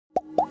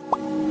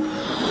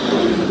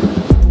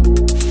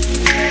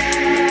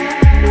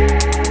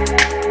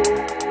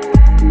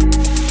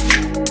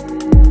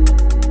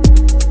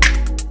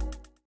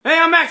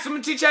Max, I'm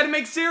gonna teach you how to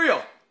make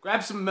cereal.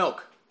 Grab some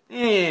milk.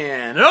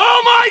 And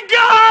oh my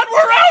God,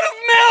 we're out of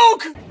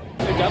milk!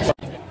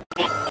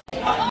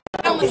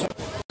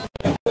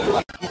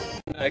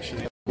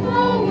 Actually.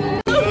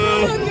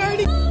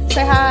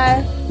 Say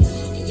hi.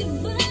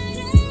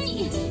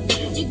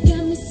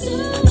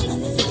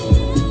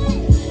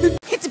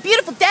 It's a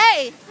beautiful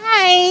day.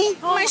 Hi.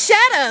 My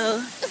shadow.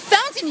 The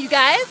fountain, you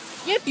guys.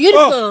 You're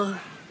beautiful. Oh.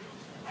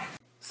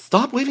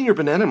 Stop leaving your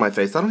banana in my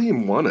face. I don't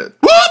even want it.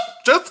 Whoop!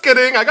 Just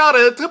kidding. I got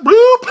it.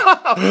 Bloop.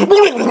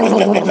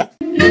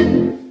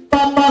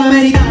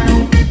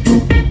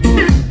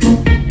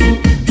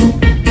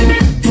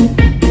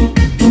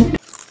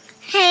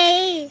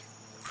 Hey,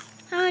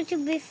 I want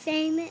to be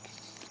famous.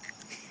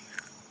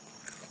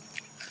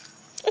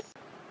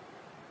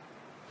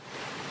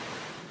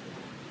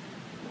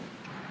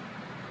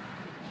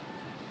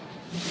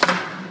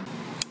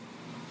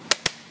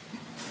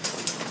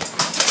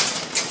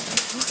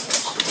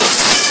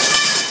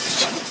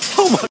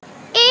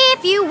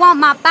 If you want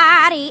my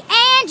body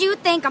and you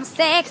think I'm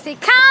sexy,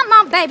 come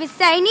on, baby,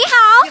 say ni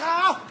hao. Ni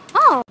hao.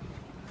 Oh.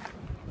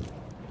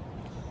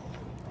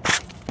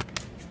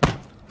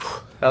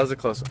 That was a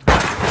close one.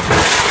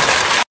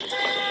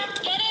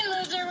 Get in,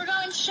 loser. We're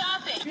going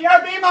shopping.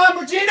 BRB, Mom,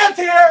 Regina's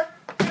here.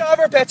 Get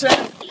over, bitch.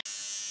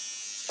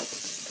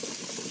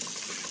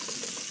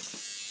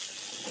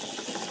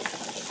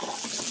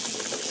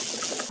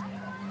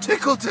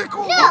 Tickle,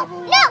 tickle. No,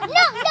 no, no,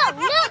 no,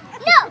 no,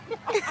 no.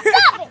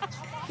 Stop it.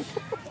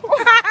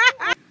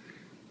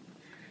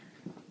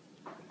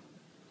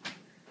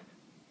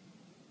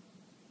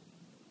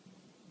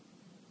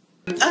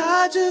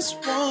 I just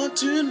want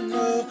to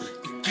know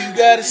if you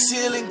got a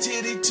ceiling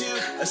titty too,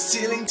 a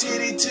ceiling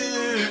titty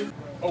too.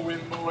 Oh, in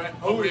boy,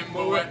 oh, in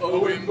boy,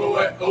 oh, in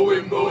boy, oh,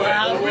 in boy,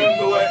 oh, in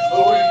boy,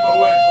 oh, in boy,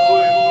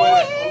 oh, in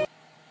boy.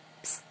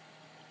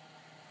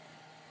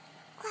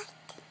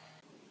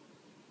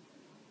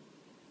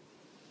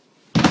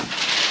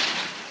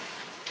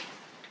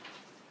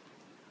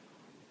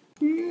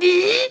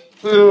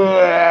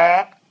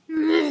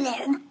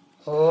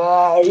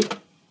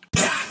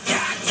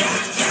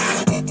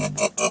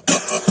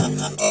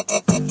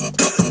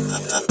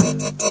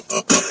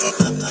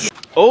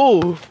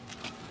 Oh!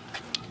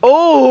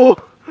 Oh!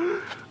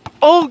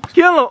 Oh,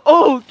 kill him!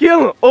 Oh, kill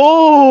him!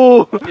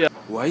 Oh! Yeah.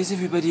 Why is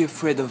everybody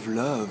afraid of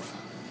love?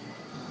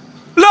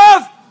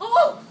 Love!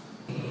 Oh.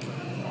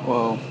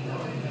 Whoa.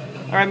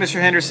 Alright, Mr.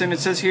 Henderson, it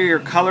says here you're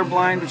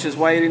colorblind, which is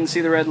why you didn't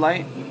see the red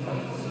light.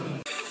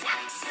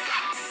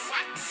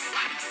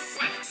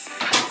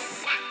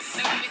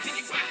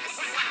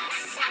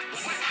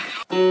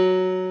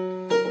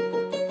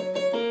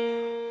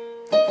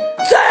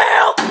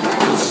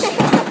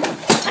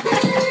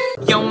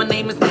 Yo, my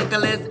name is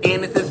Nicholas,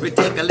 and this is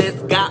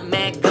ridiculous. Got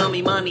mad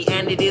gummy money,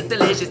 and it is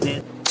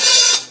deliciousness.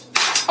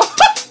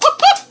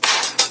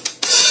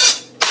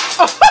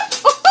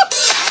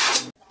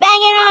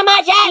 Banging on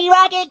my jockey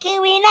rocket,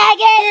 kiwi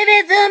nugget. Give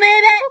it to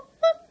me,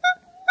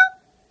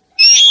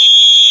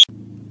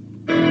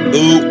 baby.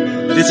 Ooh,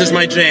 this is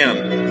my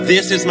jam.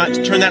 This is my...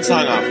 Turn that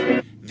song off.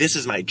 This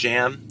is my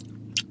jam.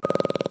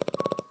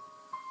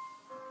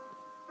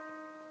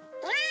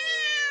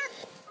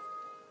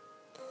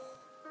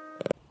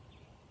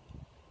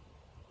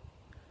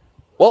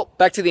 Well,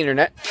 back to the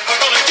internet.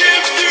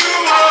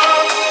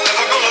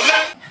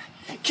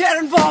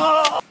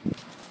 Cannonball!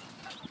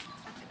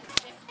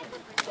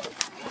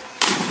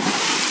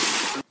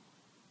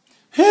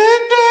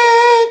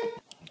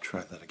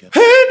 Try that again.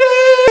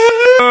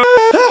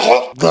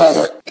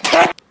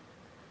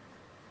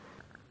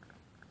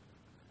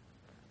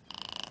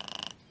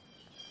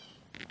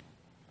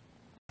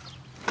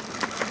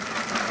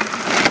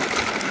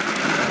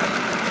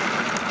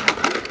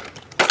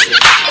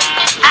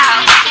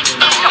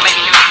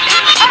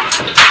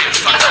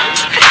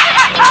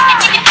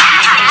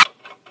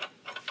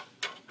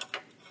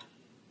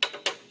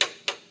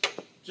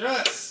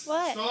 Jess!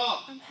 What?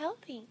 Stop! I'm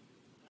helping.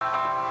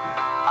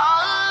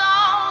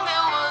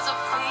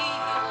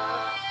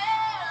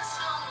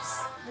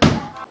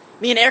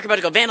 Me and Eric are about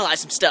to go vandalize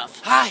some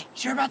stuff. Hi.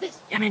 Sure about this?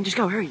 Yeah, man, just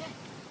go, hurry.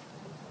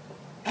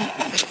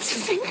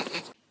 If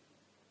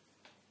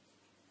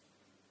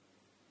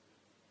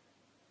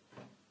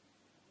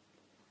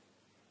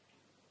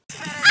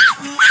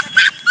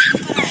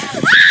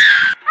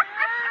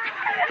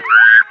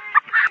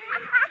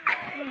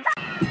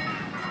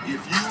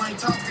you ain't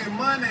talking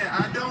money,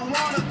 I don't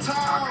wanna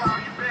talk.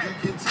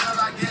 You can tell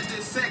I get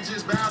this sex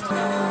just battle.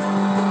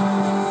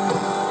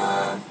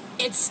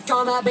 It's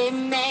gonna be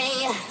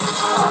me.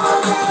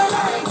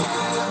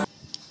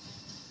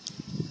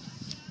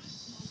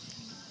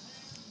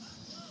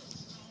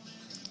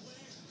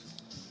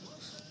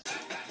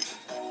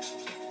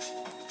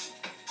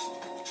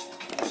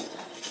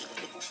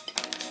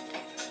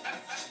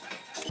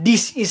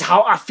 This is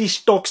how a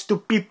fish talks to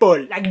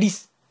people, like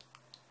this.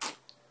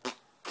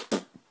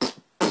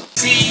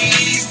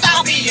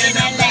 I'll be in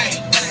LA,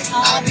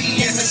 I'll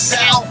be in the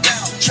South,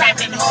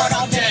 trapping hard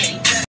all day.